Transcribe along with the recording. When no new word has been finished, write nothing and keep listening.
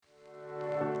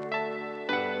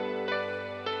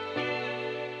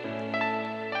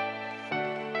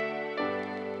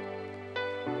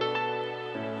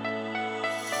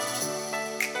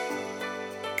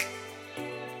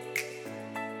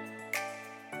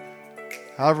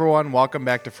Hello, everyone. Welcome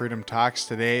back to Freedom Talks.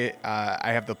 Today,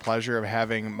 I have the pleasure of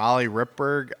having Molly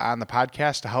Ripberg on the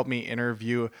podcast to help me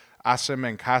interview Asim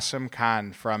and Kasim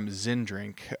Khan from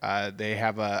Zindrink. They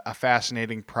have a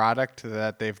fascinating product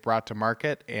that they've brought to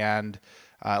market, and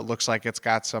it looks like it's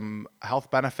got some health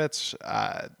benefits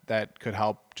that could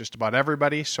help just about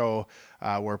everybody. So,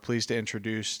 we're pleased to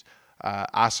introduce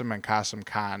Asim and Kasim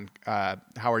Khan.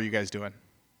 How are you guys doing?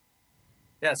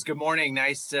 Yes, good morning.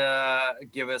 Nice to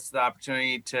give us the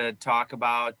opportunity to talk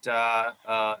about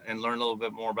and learn a little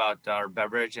bit more about our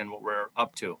beverage and what we're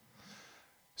up to.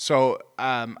 So,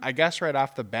 I guess right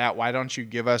off the bat, why don't you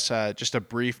give us just a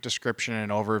brief description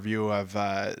and overview of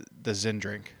the Zin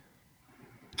drink?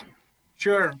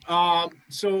 Sure.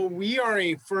 So we are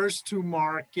a first to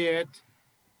market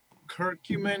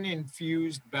curcumin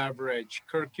infused beverage.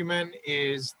 Curcumin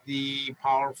is the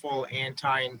powerful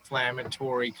anti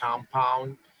inflammatory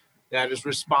compound that is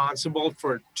responsible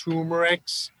for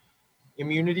turmeric's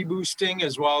immunity boosting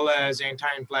as well as anti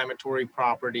inflammatory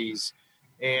properties.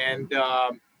 And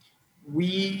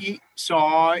we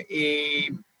saw a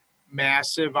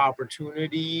massive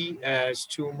opportunity as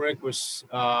turmeric was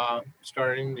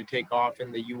starting to take off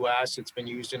in the US. It's been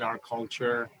used in our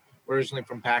culture, originally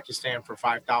from Pakistan for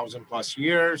 5,000 plus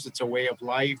years. It's a way of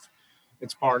life,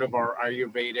 it's part of our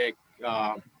Ayurvedic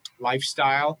uh,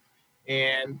 lifestyle.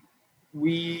 And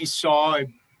we saw,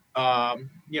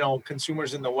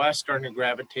 consumers in the West starting to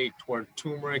gravitate toward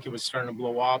turmeric. It was starting to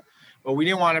blow up. But we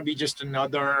didn't want to be just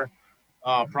another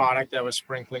product that was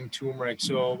sprinkling turmeric.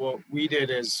 So what we did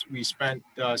is we spent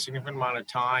a significant amount of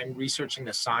time researching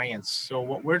the science. So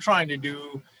what we're trying to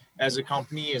do as a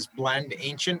company is blend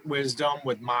ancient wisdom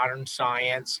with modern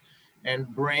science and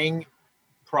bring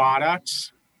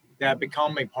products that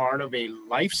become a part of a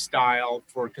lifestyle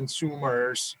for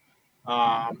consumers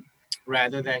um,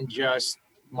 rather than just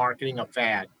marketing a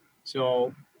fad.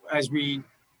 So as we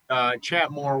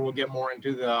chat more, we'll get more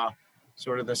into the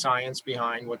sort of the science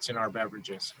behind what's in our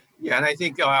beverages. Yeah, and I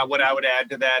think what I would add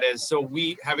to that is so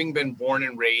we, having been born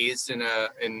and raised in a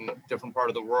different part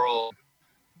of the world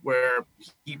where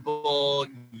people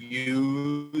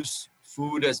use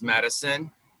food as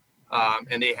medicine,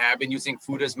 and they have been using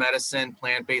food as medicine,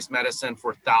 plant-based medicine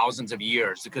for thousands of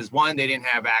years because one, they didn't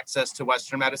have access to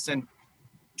Western medicine.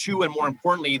 Two, and more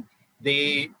importantly,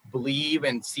 they believe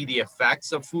and see the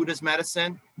effects of food as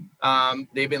medicine.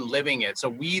 They've been living it. So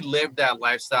we lived that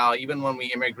lifestyle. Even when we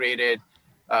immigrated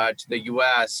to the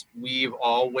US, we've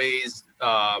always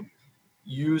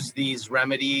used these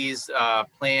remedies,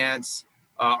 plants,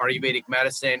 Ayurvedic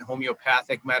medicine,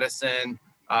 homeopathic medicine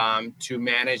to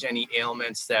manage any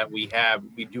ailments that we have.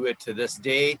 We do it to this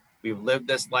day. We've lived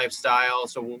this lifestyle.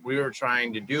 So what we were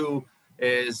trying to do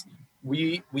is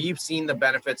we've seen the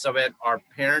benefits of it. Our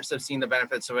parents have seen the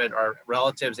benefits of it. Our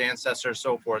relatives, ancestors,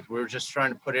 so forth. We were just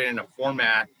trying to put it in a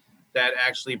format that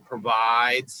actually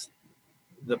provides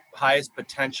the highest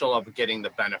potential of getting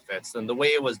the benefits. And the way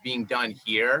it was being done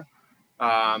here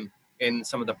in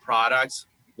some of the products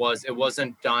was it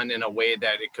wasn't done in a way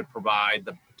that it could provide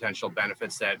the potential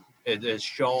benefits that it is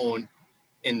shown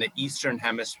in the Eastern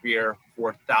Hemisphere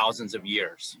for thousands of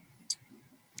years.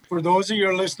 For those of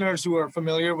your listeners who are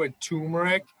familiar with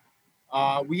turmeric,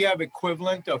 we have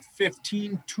equivalent of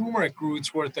 15 turmeric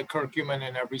roots worth of curcumin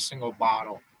in every single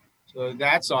bottle. So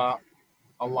that's a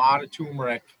lot of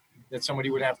turmeric that somebody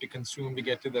would have to consume to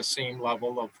get to the same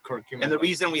level of curcumin. And the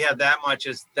reason we have that much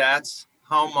is that's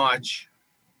how much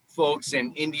folks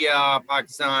in India,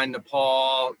 Pakistan,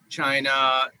 Nepal,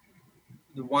 China,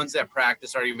 the ones that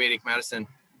practice Ayurvedic medicine,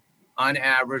 on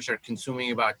average are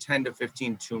consuming about 10 to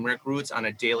 15 turmeric roots on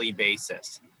a daily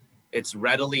basis. It's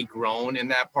readily grown in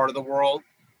that part of the world.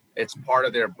 It's part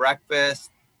of their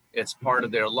breakfast. It's part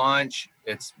of their lunch.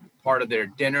 It's part of their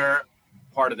dinner,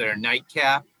 part of their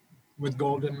nightcap. With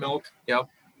golden milk. Yep.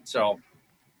 So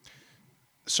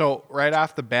right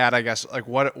off the bat, I guess like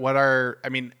what are I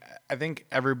mean, I think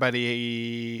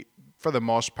everybody for the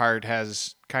most part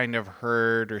has kind of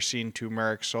heard or seen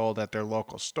turmeric sold at their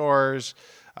local stores.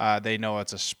 They know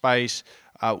it's a spice.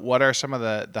 What are some of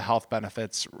the health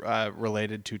benefits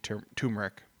related to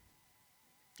turmeric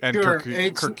and Sure,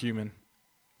 curcumin?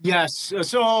 Yes.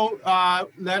 So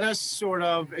let us sort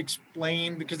of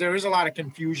explain because there is a lot of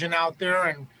confusion out there,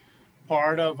 and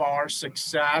part of our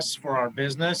success for our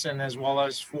business and as well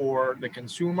as for the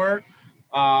consumer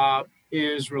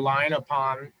is relying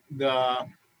upon the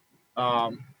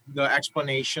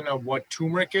explanation of what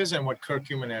turmeric is and what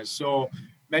curcumin is. So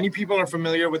many people are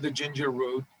familiar with the ginger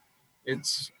root.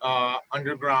 It's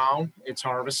underground. It's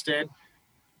harvested.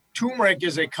 Turmeric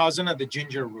is a cousin of the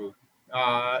ginger root.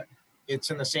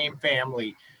 It's in the same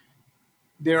family.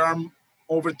 There are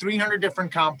over 300 different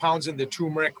compounds in the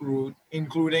turmeric root,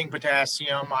 including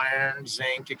potassium, iron,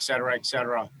 zinc, et cetera, et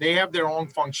cetera. They have their own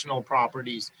functional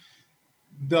properties.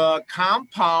 The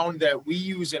compound that we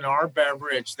use in our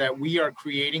beverage that we are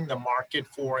creating the market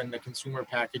for in the consumer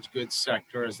packaged goods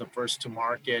sector as the first to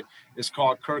market is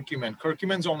called curcumin.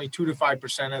 Curcumin's only 2 to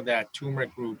 5% of that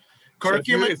turmeric root.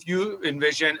 Curcumin, so if you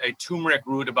envision a turmeric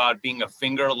root about being a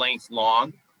finger length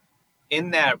long,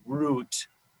 in that root,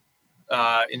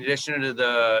 in addition to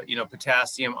the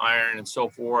potassium, iron, and so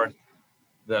forth,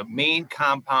 the main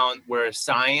compound where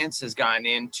science has gotten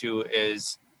into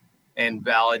is and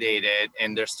validated,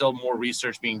 and there's still more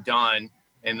research being done,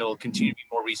 and there'll continue to be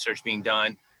more research being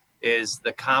done, is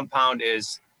the compound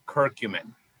is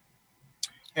curcumin.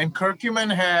 And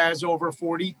curcumin has over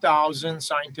 40,000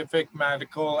 scientific,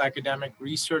 medical, academic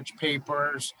research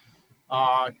papers,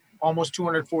 almost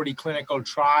 240 clinical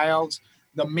trials.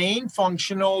 The main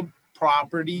functional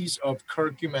properties of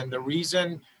curcumin, the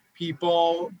reason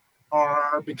people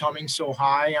are becoming so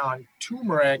high on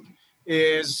turmeric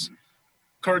is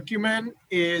curcumin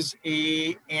is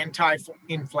a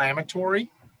anti-inflammatory,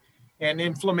 and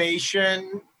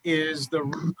inflammation is the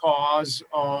root cause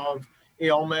of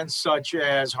ailments such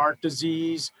as heart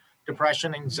disease,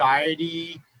 depression,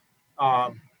 anxiety,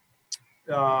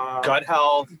 gut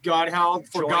health, joint health,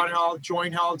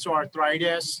 so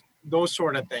arthritis, those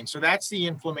sort of things. So that's the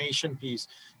inflammation piece.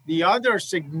 The other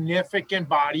significant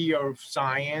body of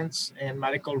science and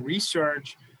medical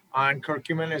research on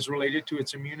curcumin is related to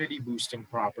its immunity boosting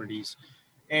properties.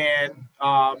 And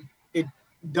it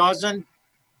doesn't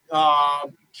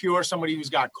cure somebody who's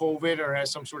got COVID or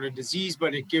has some sort of disease,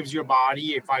 but it gives your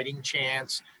body a fighting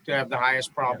chance to have the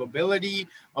highest probability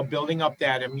of building up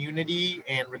that immunity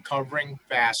and recovering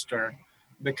faster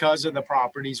because of the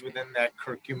properties within that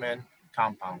curcumin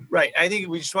compound. Right. I think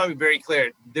we just want to be very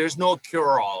clear. There's no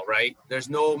cure-all, right? There's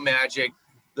no magic.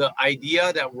 The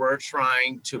idea that we're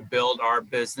trying to build our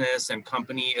business and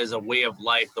company is a way of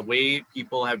life, the way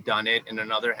people have done it in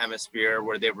another hemisphere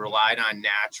where they've relied on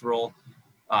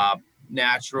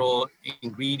natural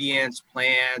ingredients,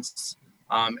 plants,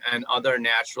 and other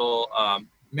natural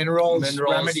minerals,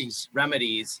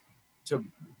 remedies to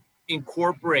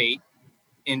incorporate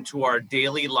into our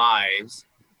daily lives,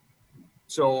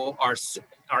 so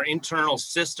our internal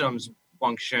systems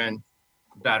function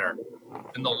better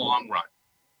in the long run.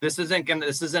 This isn't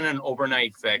an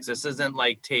overnight fix. This isn't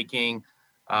like taking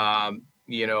a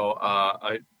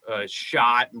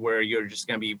shot where you're just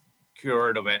going to be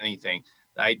cured of anything.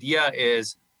 The idea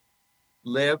is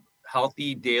live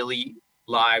healthy daily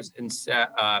lives and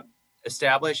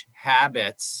establish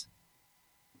habits,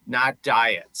 not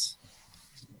diets.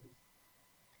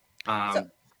 So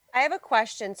I have a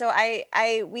question. So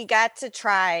we got to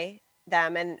try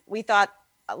them, and we thought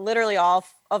literally all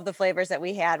of the flavors that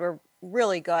we had were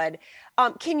really good.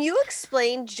 Can you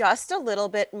explain just a little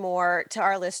bit more to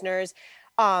our listeners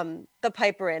the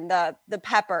piperin, the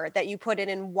pepper that you put in,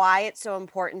 and why it's so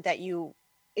important that you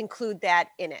include that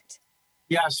in it?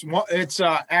 Yes, well, it's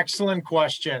an excellent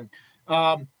question.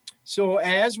 So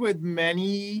as with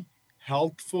many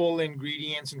healthful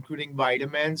ingredients, including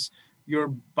vitamins, your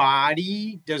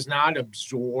body does not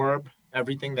absorb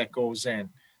everything that goes in.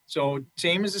 So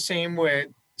same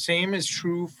is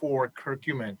true for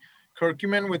curcumin.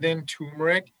 Curcumin within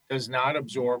turmeric does not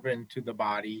absorb into the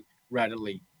body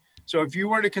readily. So if you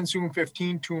were to consume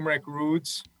 15 turmeric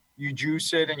roots, you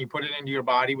juice it and you put it into your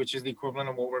body, which is the equivalent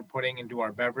of what we're putting into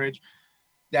our beverage,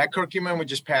 that curcumin would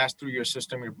just pass through your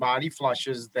system. Your body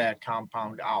flushes that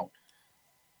compound out.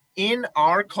 In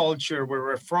our culture where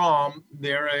we're from,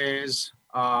 there is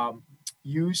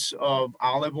use of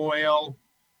olive oil,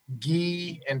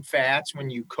 ghee, and fats when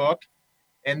you cook.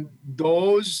 And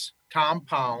those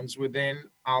compounds within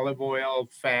olive oil,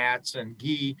 fats, and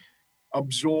ghee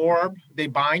they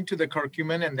bind to the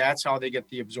curcumin, and that's how they get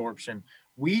the absorption.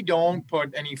 We don't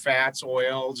put any fats,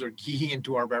 oils, or ghee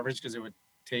into our beverage because it would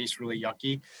taste really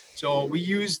yucky. So we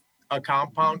use a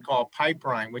compound called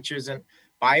piperine, which is a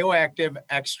bioactive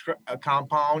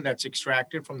compound that's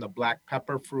extracted from the black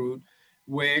pepper fruit,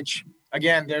 which,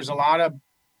 again, there's a lot of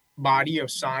body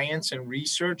of science and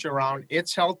research around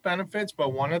its health benefits.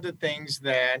 But one of the things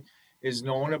that is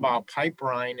known about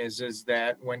piperine is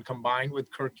that when combined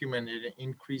with curcumin, it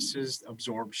increases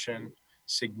absorption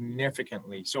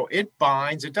significantly. So it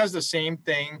binds, it does the same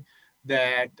thing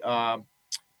that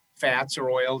fats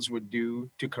or oils would do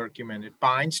to curcumin. It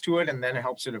binds to it and then it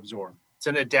helps it absorb. It's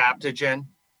an adaptogen.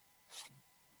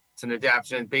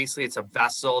 Basically, it's a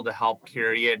vessel to help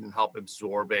carry it and help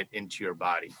absorb it into your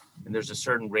body. And there's a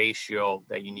certain ratio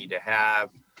that you need to have.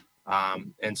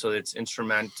 And so it's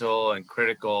instrumental and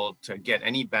critical to get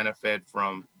any benefit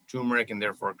from turmeric and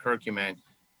therefore curcumin.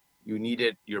 You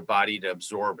need your body to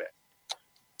absorb it.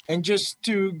 And just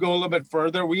to go a little bit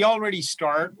further, we already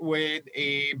start with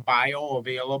a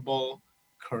bioavailable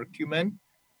curcumin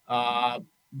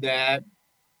that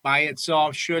by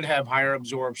itself should have higher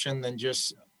absorption than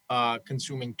just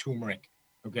consuming turmeric.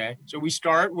 Okay, so we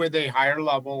start with a higher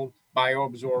level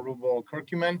bioabsorbable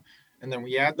curcumin, and then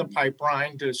we add the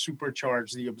piperine to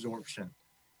supercharge the absorption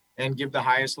and give the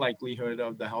highest likelihood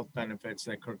of the health benefits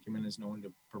that curcumin is known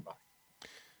to provide.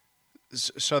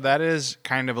 So that is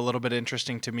kind of a little bit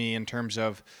interesting to me in terms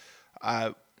of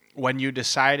when you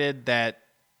decided that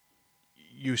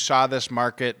you saw this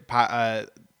market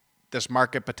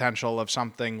potential of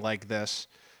something like this.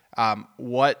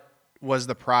 What was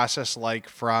the process like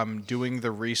from doing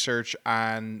the research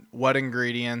on what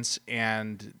ingredients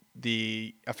and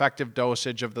the effective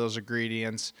dosage of those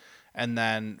ingredients, and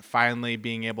then finally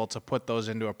being able to put those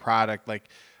into a product? Like,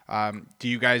 do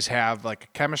you guys have like a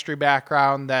chemistry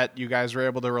background that you guys were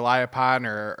able to rely upon,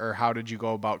 or how did you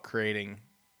go about creating?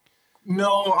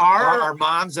 No, our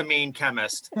mom's a main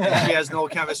chemist. She has no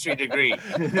chemistry degree.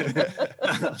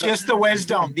 Just the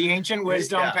wisdom, the ancient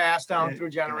wisdom passed down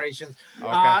through generations.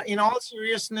 Okay. In all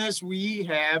seriousness, we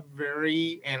have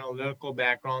very analytical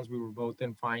backgrounds. We were both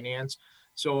in finance.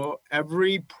 So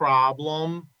every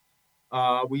problem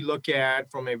we look at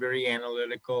from a very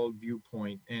analytical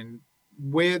viewpoint. And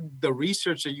with the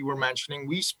research that you were mentioning,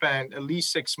 we spent at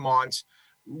least 6 months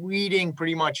reading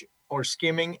pretty much or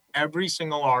skimming every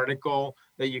single article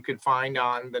that you could find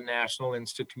on the National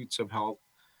Institutes of Health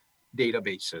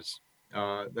databases.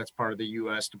 That's part of the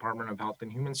U.S. Department of Health and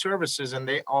Human Services. And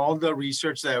all the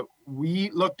research that we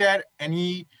looked at,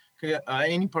 any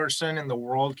person in the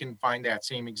world can find that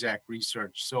same exact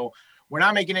research. So we're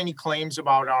not making any claims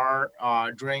about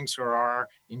our drinks or our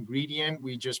ingredient.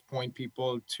 We just point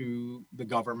people to the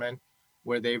government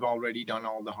where they've already done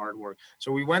all the hard work.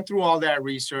 So we went through all that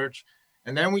research,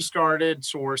 and then we started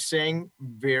sourcing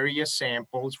various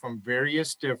samples from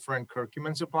various different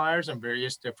curcumin suppliers and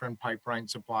various different piperine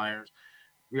suppliers.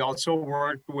 We also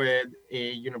worked with a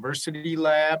university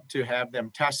lab to have them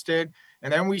tested.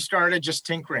 And then we started just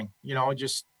tinkering,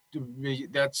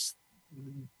 that's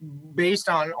based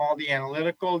on all the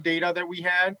analytical data that we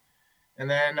had. And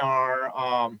then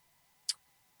our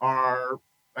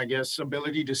I guess,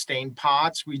 ability to stain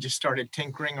pots. We just started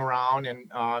tinkering around and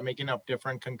making up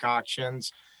different concoctions,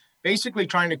 basically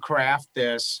trying to craft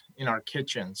this in our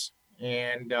kitchens.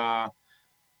 And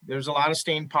there's a lot of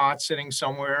stained pots sitting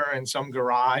somewhere in some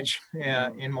garage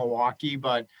in Milwaukee,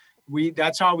 but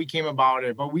that's how we came about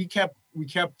it. But we kept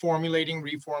formulating,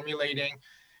 reformulating,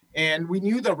 and we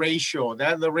knew the ratio.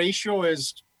 That the ratio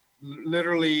is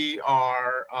literally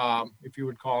our, if you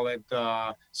would call it,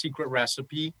 secret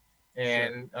recipe.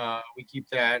 And we keep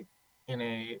that in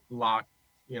a locked,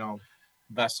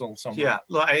 vessel somewhere. Yeah,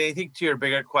 well, I think to your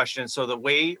bigger question, the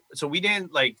way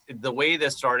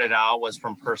this started out was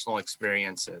from personal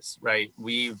experiences, right?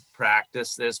 We've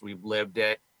practiced this, we've lived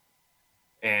it.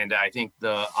 And I think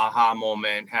the aha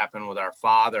moment happened with our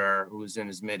father, who's in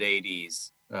his mid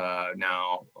 80s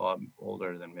now,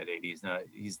 older than mid 80s.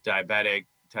 He's diabetic,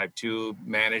 type 2,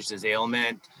 managed his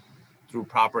ailment through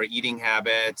proper eating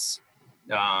habits.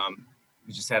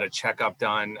 We just had a checkup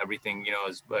done. Everything,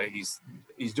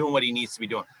 he's doing what he needs to be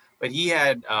doing. But he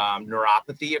had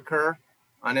neuropathy occur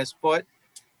on his foot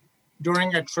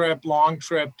during a long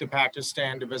trip to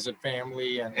Pakistan to visit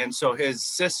family. And so his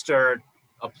sister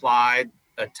applied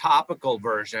a topical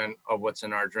version of what's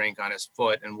in our drink on his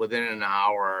foot. And within an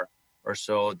hour or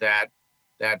so, that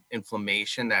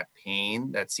inflammation, that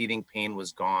pain, that seething pain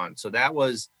was gone. So that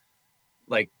was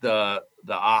like the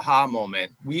aha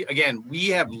moment. We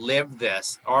have lived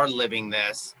this, are living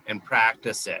this, and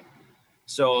practice it.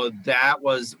 So that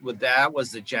was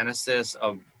the genesis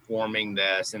of forming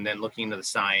this, and then looking into the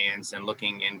science and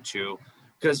looking into,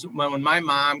 because when my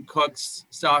mom cooks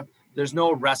stuff, there's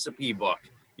no recipe book.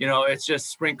 It's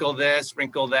just sprinkle this,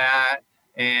 sprinkle that,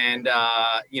 and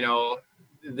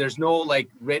there's no like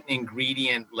written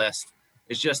ingredient list.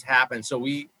 It just happened. So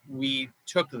we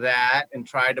took that and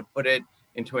tried to put it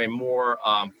into a more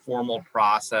formal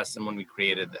process than when we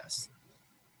created this.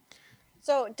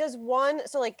 So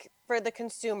for the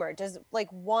consumer, does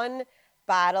like one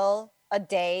bottle a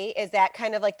day, is that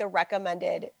kind of like the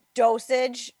recommended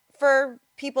dosage for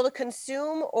people to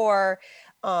consume, or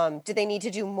do they need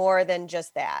to do more than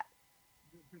just that?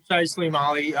 Precisely,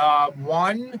 Molly.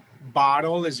 One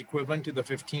bottle is equivalent to the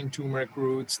 15 turmeric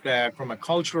roots that, from a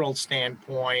cultural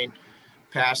standpoint,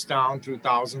 passed down through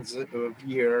thousands of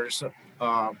years,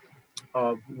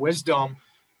 wisdom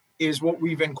is what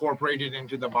we've incorporated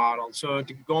into the bottle. So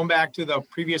going back to the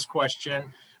previous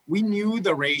question, we knew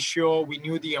the ratio, we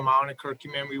knew the amount of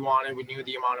curcumin we wanted, we knew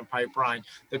the amount of piperine.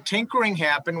 The tinkering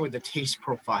happened with the taste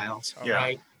profiles,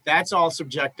 right? That's all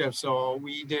subjective. So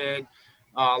we did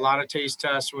a lot of taste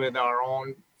tests with our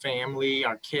own family,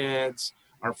 our kids,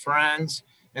 our friends,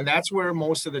 and that's where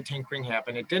most of the tinkering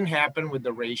happened. It didn't happen with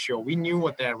the ratio. We knew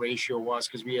what that ratio was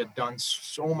because we had done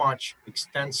so much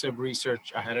extensive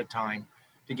research ahead of time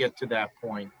to get to that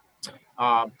point.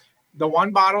 The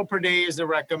 1 bottle per day is the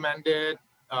recommended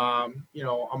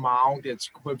amount. It's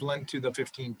equivalent to the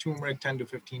 15 turmeric, 10 to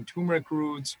 15 turmeric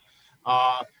roots.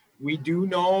 We do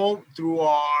know through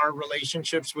our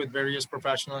relationships with various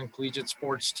professional and collegiate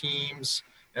sports teams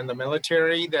and the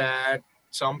military that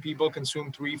some people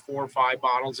consume 3, 4, 5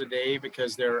 bottles a day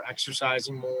because they're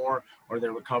exercising more or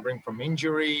they're recovering from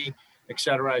injury, et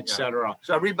cetera, et cetera.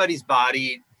 So everybody's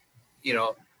body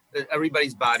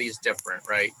is different,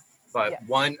 right? But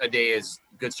 1 a day is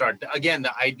a good start. Again,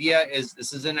 the idea is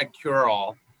this isn't a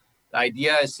cure-all. The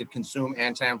idea is to consume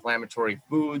anti-inflammatory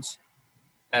foods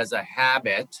as a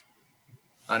habit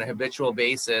on a habitual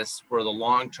basis for the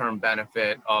long-term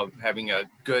benefit of having a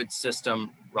good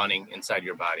system running inside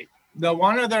your body. The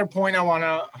one other point I want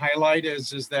to highlight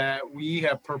is that we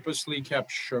have purposely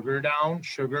kept sugar down.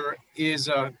 Sugar is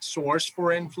a source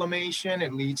for inflammation.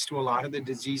 It leads to a lot of the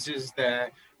diseases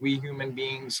that we human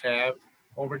beings have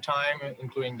over time,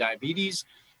 including diabetes.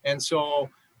 And so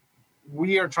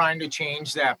we are trying to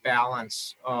change that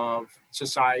balance of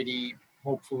society,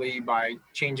 hopefully by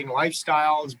changing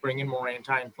lifestyles, bringing more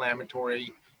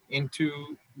anti-inflammatory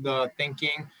into the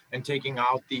thinking and taking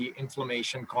out the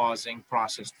inflammation causing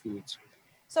processed foods.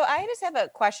 So I just have a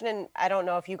question, and I don't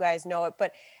know if you guys know it,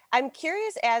 but I'm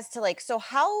curious as to so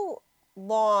how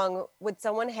long would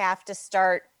someone have to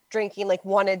start drinking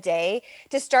 1 a day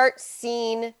to start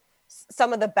seeing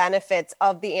some of the benefits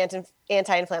of the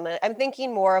anti-inflammatory? I'm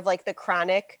thinking more of the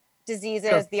chronic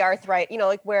diseases, the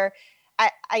arthritis, where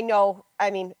I know,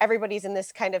 everybody's in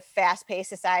this kind of fast-paced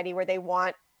society where they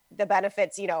want the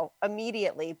benefits,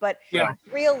 immediately, but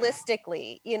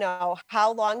realistically,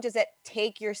 how long does it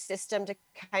take your system to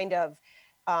kind of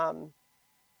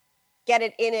get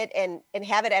it in it and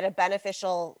have it at a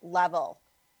beneficial level?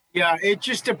 Yeah, it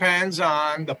just depends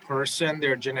on the person,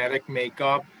 their genetic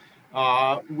makeup.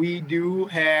 We do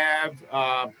have,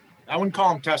 I wouldn't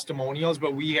call them testimonials,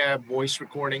 but we have voice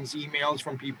recordings, emails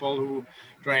from people who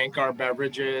drank our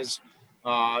beverages.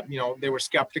 They were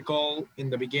skeptical in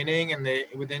the beginning, and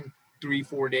within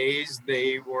 3-4 days,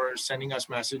 they were sending us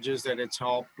messages that it's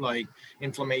helped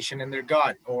inflammation in their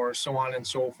gut or so on and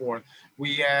so forth.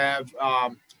 We have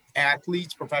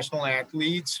professional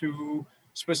athletes who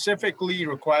specifically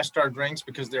request our drinks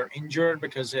because they're injured,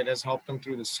 because it has helped them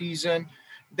through the season.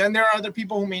 Then there are other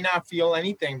people who may not feel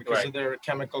anything because of their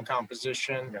chemical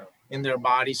composition in their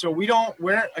body. So we're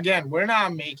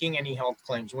not making any health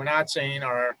claims. We're not saying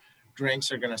our drinks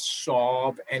are going to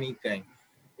solve anything.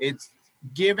 It's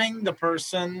giving the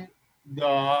person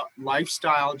the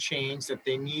lifestyle change that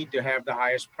they need to have the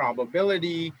highest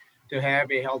probability to have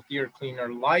a healthier,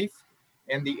 cleaner life.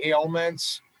 And the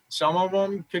ailments, some of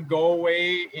them could go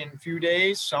away in a few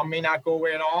days, some may not go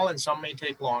away at all, and some may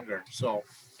take longer. So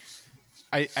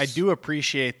I do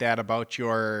appreciate that about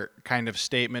your kind of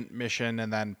statement, mission,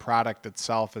 and then product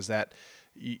itself, is that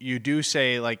you do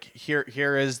say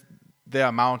here is the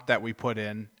amount that we put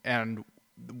in, and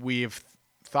we've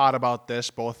thought about this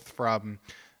both from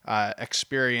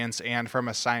experience and from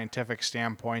a scientific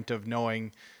standpoint of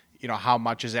knowing how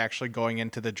much is actually going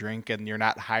into the drink, and you're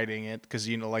not hiding it because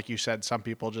like you said, some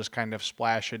people just kind of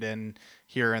splash it in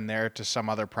here and there to some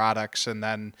other products, and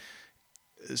then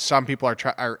some people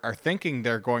are thinking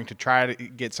they're going to try to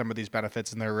get some of these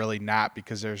benefits, and they're really not,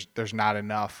 because there's not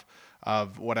enough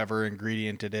of whatever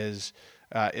ingredient it is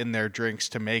in their drinks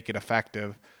to make it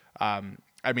effective.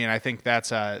 I think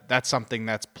that's something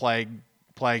that's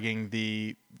plaguing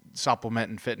the supplement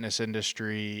and fitness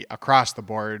industry across the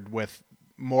board, with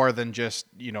more than just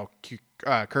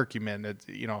curcumin. It's,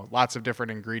 lots of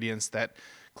different ingredients that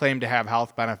claim to have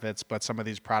health benefits, but some of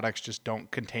these products just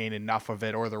don't contain enough of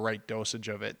it or the right dosage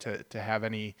of it to have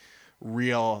any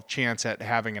real chance at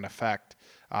having an effect.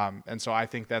 And so I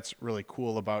think that's really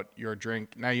cool about your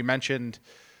drink. Now, you mentioned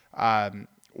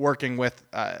working with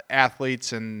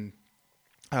athletes, and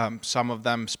some of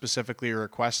them specifically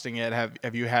requesting it.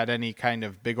 Have you had any kind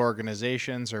of big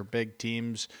organizations or big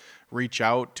teams reach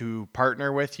out to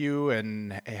partner with you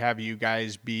and have you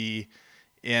guys be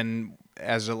in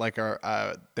as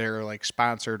their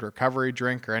sponsored recovery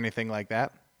drink or anything like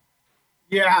that?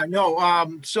 Yeah, no.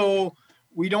 So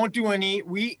we don't do any,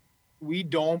 we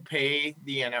don't pay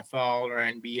the NFL or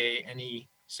NBA any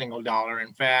single dollar.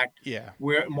 In fact, Yeah.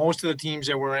 most of the teams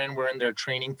that we're in their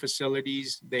training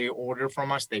facilities. They order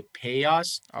from us, they pay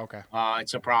us. Okay.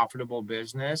 It's a profitable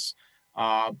business.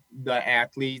 The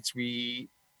athletes, we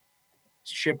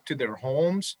ship to their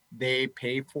homes, they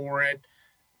pay for it.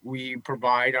 We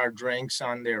provide our drinks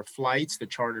on their flights, the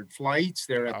chartered flights.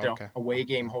 They're at the Okay. away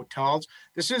game hotels.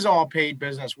 This is all paid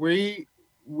business. We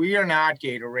are not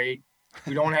Gatorade.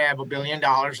 We don't have $1 billion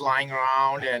lying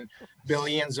around and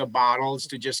billions of bottles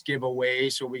to just give away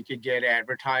so we could get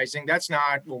advertising. That's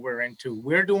not what we're into.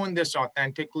 We're doing this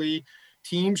authentically.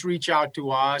 Teams reach out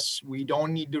to us. We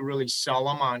don't need to really sell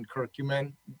them on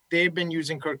curcumin. They've been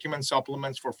using curcumin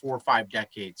supplements for 4 or 5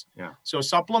 decades. Yeah. So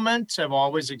supplements have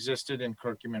always existed in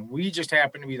curcumin. We just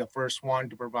happen to be the first one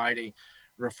to provide a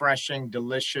refreshing,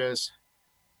 delicious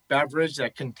beverage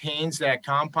that contains that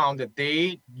compound that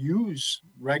they use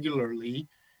regularly.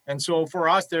 And so for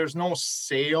us, there's no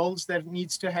sales that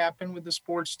needs to happen with the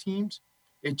sports teams.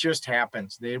 It just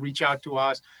happens. They reach out to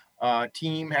us. A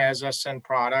team has us send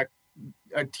product.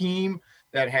 A team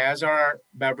that has our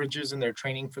beverages in their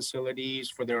training facilities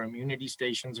for their immunity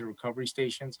stations or recovery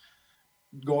stations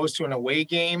goes to an away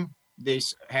game. They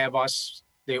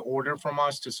order from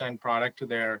us to send product to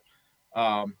their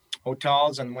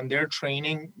hotels. And when they're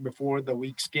training before the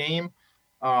week's game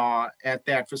at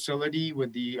that facility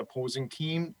with the opposing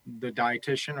team, the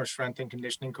dietitian or strength and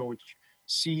conditioning coach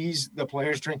sees the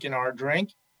players drinking our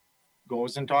drink,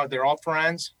 goes and talks. They're all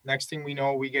friends. Next thing we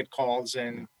know, we get calls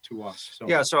in to us. So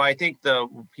Yeah, so I think the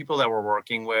people that we're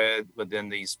working with within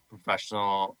these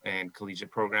professional and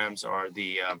collegiate programs are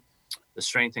the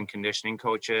strength and conditioning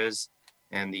coaches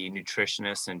and the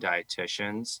nutritionists and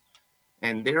dietitians,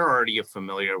 and they're already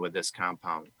familiar with this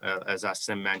compound. As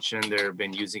Asim mentioned, they've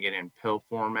been using it in pill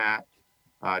format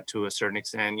to a certain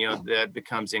extent. You know, that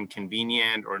becomes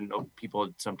inconvenient, or people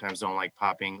sometimes don't like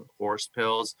popping horse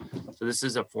pills. So this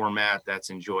is a format that's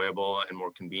enjoyable and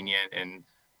more convenient, and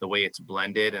the way it's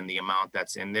blended and the amount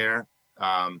that's in there,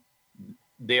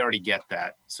 they already get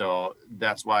that. So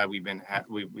that's why we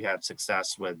had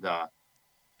success with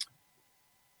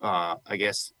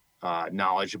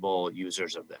knowledgeable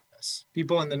users of this.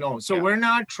 people in the know. So Yeah. we're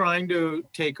not trying to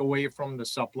take away from the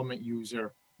supplement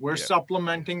user. We're Yeah.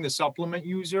 supplementing the supplement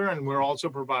user, and we're also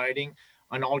providing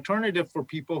an alternative for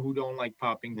people who don't like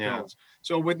popping Yeah. pills.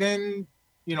 So within,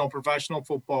 professional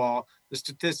football, the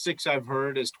statistics I've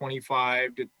heard is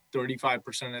 25 to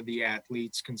 35% of the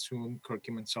athletes consume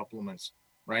curcumin supplements,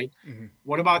 right? Mhm.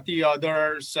 What about the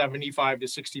other 75 to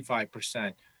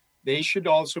 65%? They should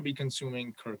also be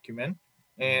consuming curcumin.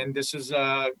 And this is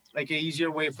like an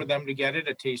easier way for them to get it,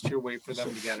 a tastier way for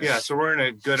them to get it. Yeah, so we're in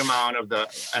a good amount of the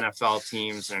NFL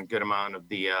teams and a good amount of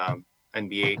the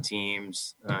NBA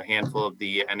teams, a handful of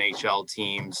the NHL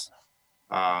teams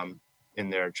in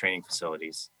their training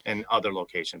facilities and other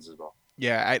locations as well.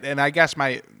 Yeah, and I guess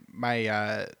my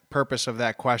purpose of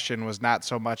that question was not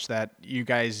so much that you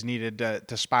guys needed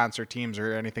to sponsor teams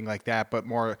or anything like that, but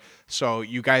more so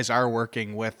you guys are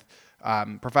working with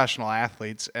professional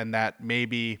athletes, and that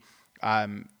maybe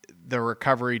the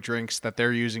recovery drinks that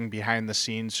they're using behind the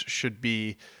scenes should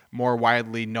be more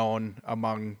widely known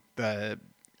among the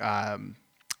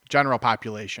general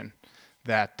population.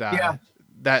 That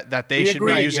that they We should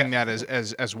agree, be using that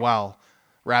as well,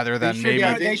 rather than maybe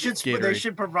they should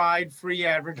Gatorade. provide free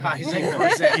advertising.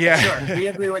 Yeah. Sure, we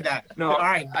agree with that. No, All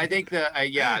right. I think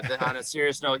on a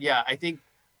serious note, I think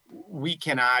we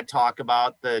cannot talk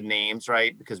about the names,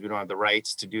 right? Because we don't have the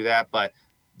rights to do that. But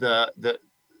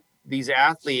these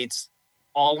athletes,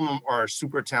 all of them are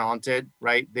super talented,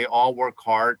 right? They all work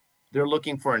hard. They're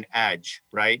looking for an edge,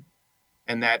 right?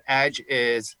 And that edge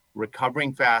is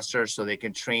recovering faster so they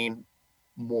can train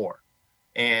more.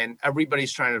 And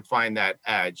everybody's trying to find that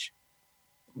edge,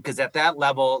 because at that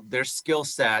level, their skill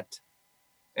set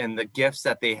and the gifts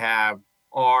that they have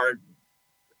are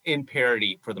in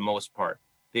parity for the most part.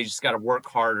 They just got to work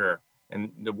harder,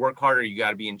 and to work harder, you got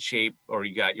to be in shape, or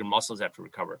your muscles have to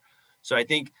recover. So I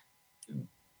think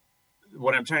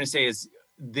what I'm trying to say is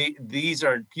these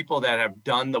are people that have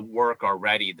done the work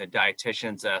already. The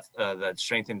dietitians, the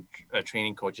strength and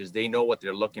training coaches, they know what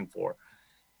they're looking for.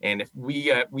 And if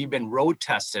we've been road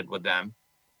tested with them,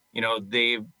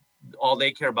 all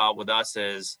they care about with us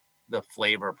is the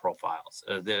flavor profiles.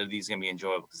 These are going to be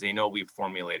enjoyable because they know we've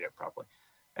formulated it properly.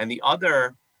 And the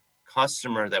other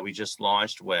customer that we just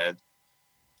launched with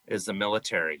is the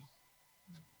military.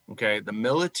 Okay, the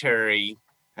military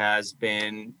has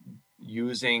been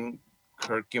using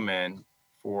curcumin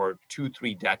for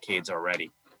 2-3 decades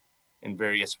already in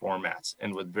various formats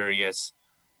and with various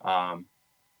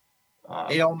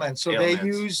ailments. So they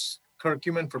ailments. use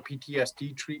curcumin for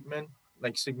PTSD treatment,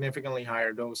 like significantly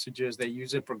higher dosages. They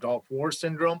use it for Gulf War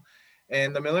syndrome.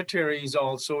 And the military's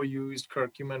also used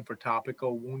curcumin for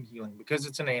topical wound healing because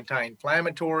it's an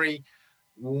anti-inflammatory.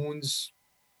 Wounds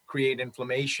create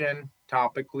inflammation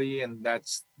topically, and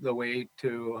that's the way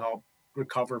to help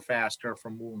recover faster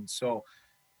from wounds. So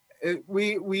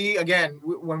we again,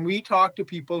 when we talk to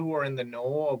people who are in the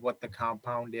know of what the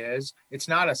compound is, it's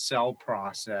not a cell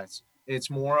process. It's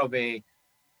more of a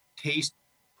taste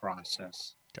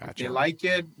process. If they Gotcha. like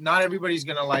it, not everybody's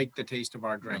going to like the taste of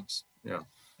our drinks. Yeah.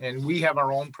 And we have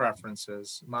our own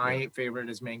preferences. My favorite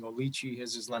is mango lychee.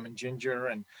 His is lemon ginger.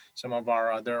 And some of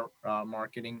our other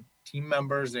marketing team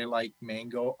members, they like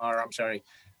mango, or I'm sorry,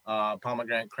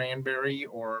 pomegranate cranberry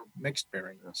or mixed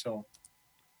berry. So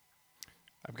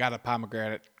I've got a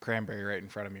pomegranate cranberry right in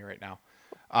front of me right now.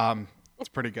 It's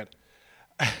pretty good.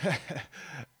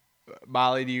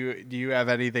 Molly, do you have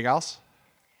anything else?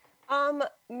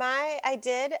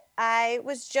 I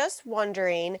was just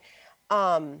wondering,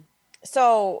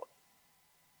 so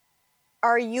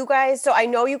are you guys, so I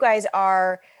know you guys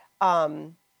are,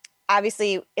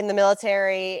 obviously in the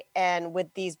military and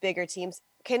with these bigger teams.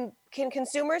 Can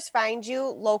consumers find you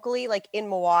locally, like in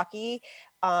Milwaukee,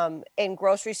 in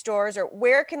grocery stores, or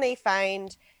where can they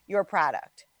find your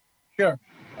product? sure.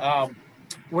 Um,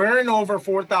 we're in over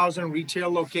 4,000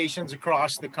 retail locations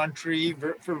across the country.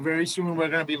 For very soon, we're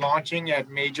going to be launching at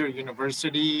major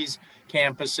universities,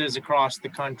 campuses across the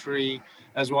country,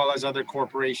 as well as other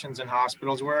corporations and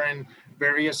hospitals. We're in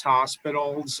various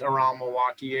hospitals around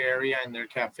Milwaukee area and their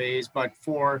cafes. But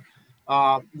for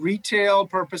retail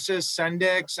purposes,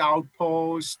 Sendix,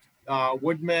 Outpost,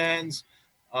 Woodman's,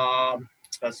 um,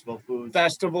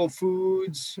 Festival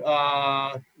Foods,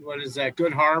 what is that?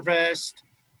 Good Harvest,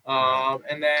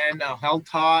 and then Health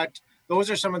Hut.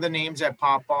 Those are some of the names that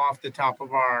pop off the top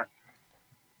of our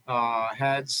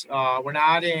heads. We're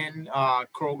not in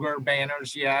Kroger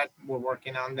banners yet. We're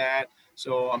working on that.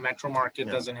 So a Metro Market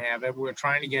doesn't have it. We're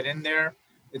trying to get in there.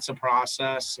 It's a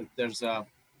process. There's a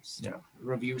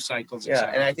review cycles.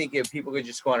 Yeah, and I think if people could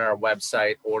just go on our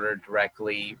website, order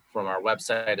directly from our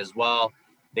website as well.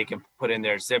 They can put in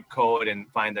their zip code and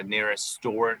find the nearest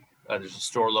store. There's a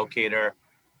store locator.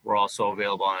 We're also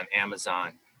available on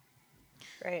Amazon.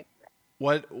 Great.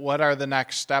 What are the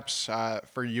next steps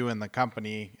for you and the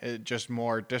company? Just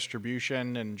more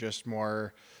distribution and just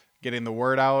more getting the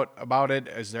word out about it?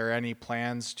 Is there any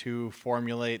plans to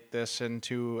formulate this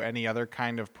into any other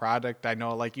kind of product? I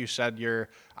know, like you said, your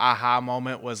aha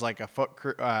moment was like a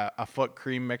foot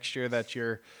cream mixture that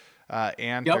your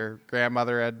aunt or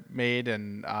grandmother had made,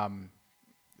 and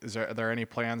are there any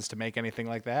plans to make anything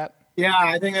like that? Yeah,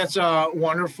 I think that's a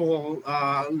wonderful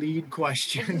lead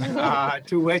question,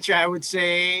 to which I would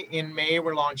say in May,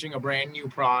 we're launching a brand new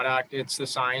product. It's the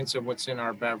science of what's in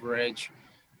our beverage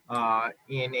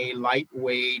in a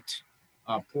lightweight,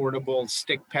 portable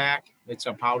stick pack. It's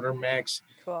a powder mix.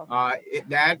 Cool.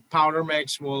 That powder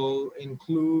mix will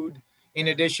include, in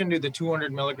addition to the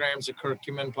 200 milligrams of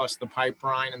curcumin plus the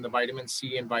piperine and the vitamin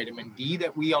C and vitamin D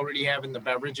that we already have in the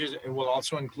beverages, it will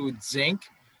also include zinc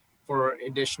for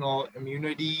additional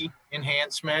immunity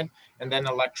enhancement, and then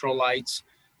electrolytes.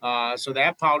 So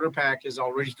that powder pack has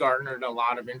already garnered a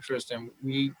lot of interest, and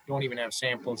we don't even have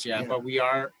samples yet, but we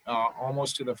are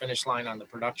almost to the finish line on the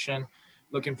production.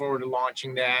 Looking forward to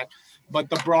launching that. But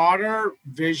the broader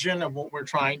vision of what we're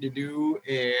trying to do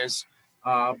is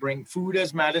bring food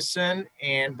as medicine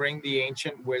and bring the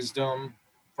ancient wisdom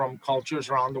from cultures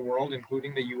around the world,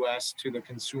 including the US, to the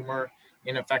consumer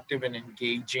in effective and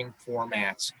engaging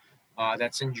formats.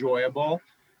 That's enjoyable.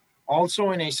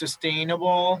 Also in a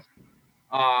sustainable,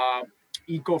 uh,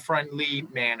 eco-friendly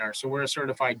manner. So we're a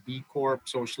certified B Corp,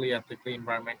 socially, ethically,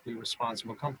 environmentally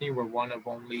responsible company. We're one of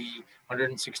only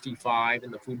 165 in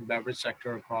the food and beverage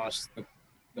sector across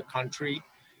the country.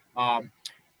 Um,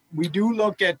 we do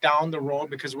look at down the road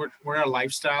because we're a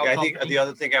lifestyle I company. think the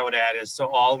other thing I would add is, so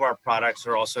all of our products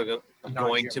are also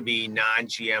going to be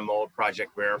non-GMO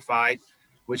project verified,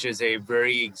 which is a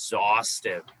very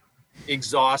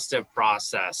exhaustive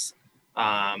process.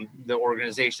 The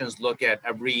organizations look at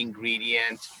every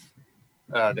ingredient,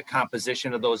 the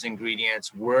composition of those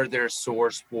ingredients, where they're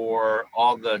sourced for,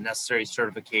 all the necessary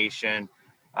certification.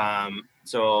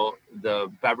 So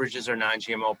the beverages are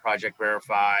non-GMO project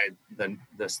verified.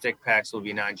 The stick packs will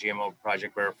be non-GMO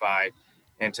project verified.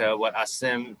 And to what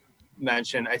Asim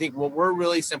mentioned, I think what we're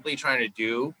really simply trying to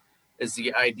do is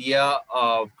the idea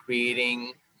of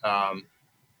creating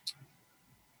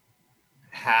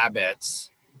habits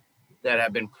that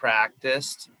have been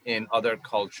practiced in other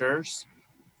cultures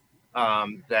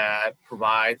that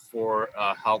provide for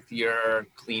a healthier,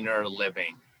 cleaner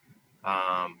living.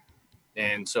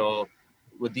 And so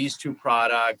with these two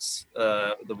products,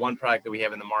 the one product that we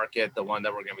have in the market, the one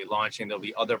that we're going to be launching, there'll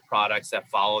be other products that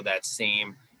follow that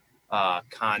same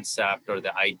concept or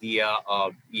the idea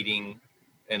of eating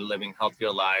and living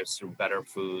healthier lives through better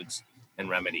foods and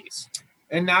remedies.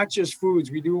 And not just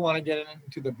foods, we do want to get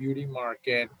into the beauty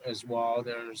market as well.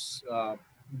 There's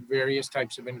various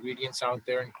types of ingredients out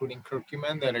there, including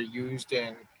curcumin, that are used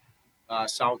in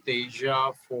South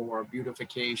Asia for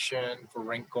beautification, for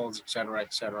wrinkles, et cetera,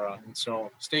 et cetera. And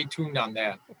so stay tuned on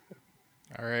that.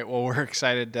 All right. Well, we're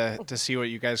excited to see what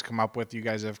you guys come up with. You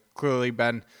guys have clearly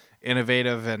been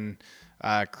innovative and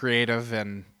creative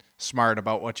and smart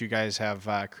about what you guys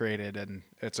have created, and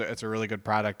it's a really good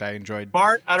product. I enjoyed.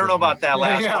 Smart? I don't know about that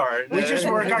last part. We just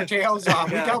work our tails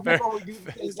off. We tell people we do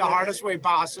things the hardest way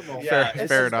possible. Yeah,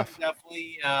 fair enough.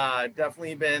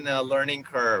 Definitely been a learning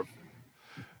curve,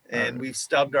 and we've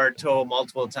stubbed our toe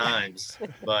multiple times.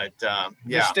 But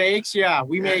Mistakes, yeah,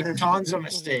 we make tons of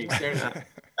mistakes.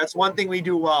 That's one thing we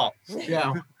do well.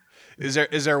 Yeah.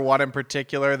 Is there one in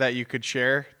particular that you could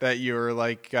share that you were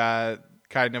like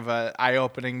kind of a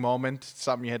eye-opening moment,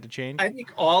 something you had to change? I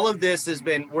think all of this has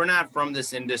been, we're not from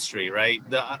this industry, right?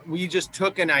 We just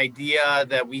took an idea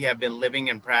that we have been living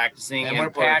and practicing. And we're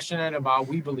passionate about,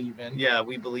 we believe in. Yeah,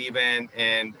 we believe in.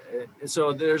 And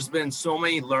so there's been so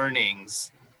many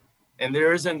learnings, and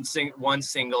there isn't one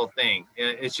single thing.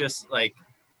 It's just like,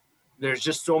 there's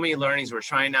just so many learnings. We're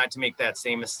trying not to make that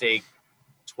same mistake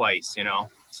twice,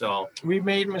 So we've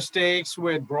made mistakes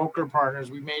with broker partners.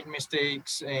 We made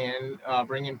mistakes in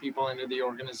bringing people into the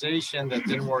organization that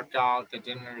didn't work out, that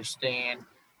didn't understand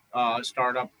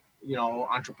startup,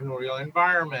 entrepreneurial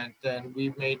environment. And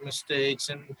we've made mistakes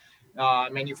in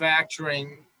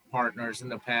manufacturing partners in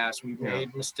the past. We've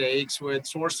made mistakes with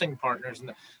sourcing partners.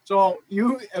 So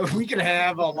we could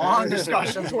have a long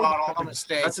discussion about all the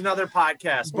mistakes. That's another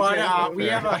podcast. But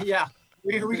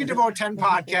we could devote 10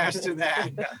 podcasts to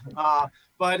that.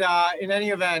 But in any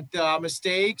event,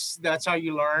 mistakes, that's how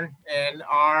you learn. And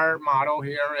our motto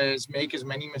here is make as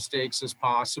many mistakes as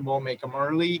possible, make them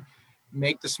early,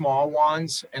 make the small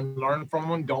ones and learn from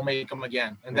them. Don't make them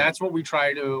again. And that's what we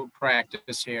try to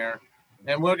practice here.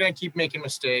 And we're going to keep making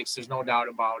mistakes. There's no doubt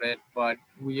about it. But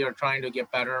we are trying to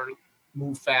get better,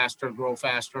 move faster, grow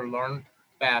faster, learn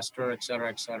faster, et cetera,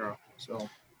 et cetera. So.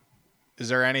 Is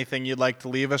there anything you'd like to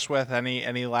leave us with?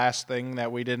 Any last thing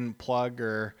that we didn't plug,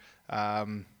 or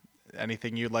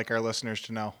anything you'd like our listeners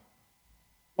to know?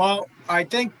 Well, I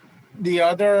think the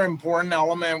other important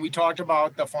element, we talked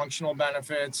about the functional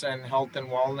benefits and health and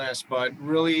wellness, but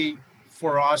really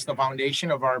for us, the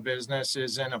foundation of our business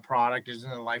isn't a product,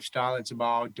 isn't a lifestyle. It's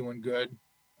about doing good,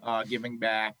 giving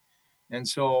back. And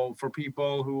so for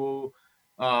people who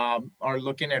are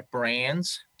looking at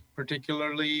brands,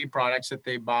 particularly products that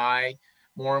they buy,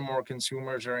 more and more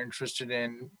consumers are interested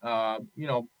in,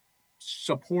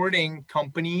 supporting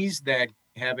companies that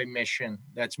have a mission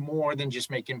that's more than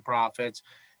just making profits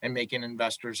and making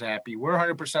investors happy. We're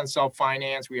 100%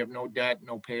 self-financed. We have no debt,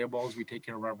 no payables. We take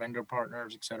care of our vendor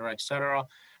partners, et cetera, et cetera.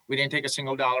 We didn't take a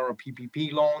single dollar of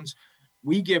PPP loans.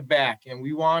 We give back, and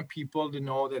we want people to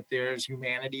know that there's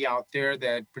humanity out there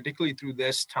that, particularly through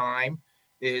this time,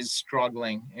 is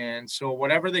struggling. And so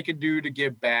whatever they could do to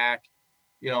give back,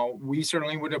 we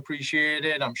certainly would appreciate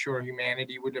it. I'm sure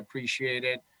humanity would appreciate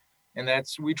it. And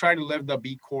we try to live the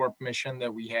B Corp mission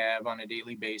that we have on a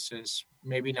daily basis.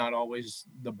 Maybe not always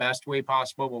the best way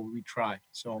possible, but we try.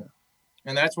 So,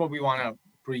 and that's what we want to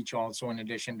preach also, in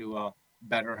addition to a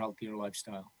better, healthier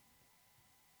lifestyle.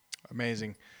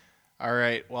 Amazing. All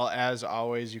right. Well, as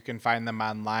always, you can find them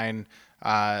online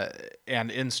and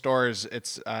in stores.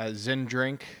 It's Zyn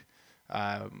Drink.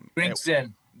 Drink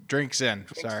Zyn. Drink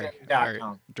Zyn. Sorry.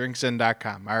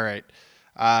 Drinkzyn.com. All right.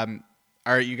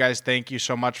 All right, you guys, thank you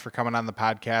so much for coming on the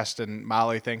podcast. And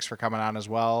Molly, thanks for coming on as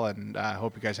well. And I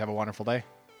hope you guys have a wonderful day.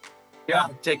 Yeah.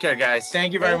 Take care, guys.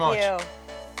 Thank you very much. You.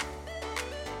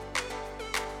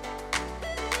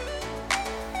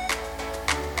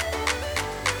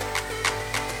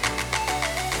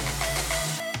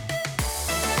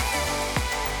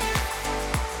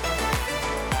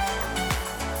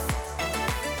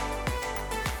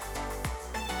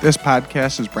 This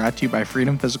podcast is brought to you by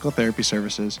Freedom Physical Therapy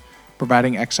Services,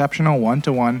 providing exceptional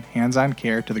one-to-one, hands-on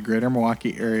care to the greater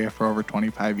Milwaukee area for over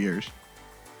 25 years.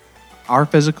 Our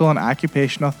physical and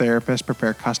occupational therapists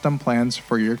prepare custom plans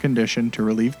for your condition to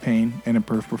relieve pain and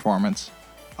improve performance.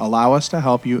 Allow us to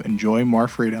help you enjoy more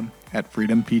freedom at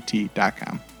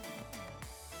freedompt.com.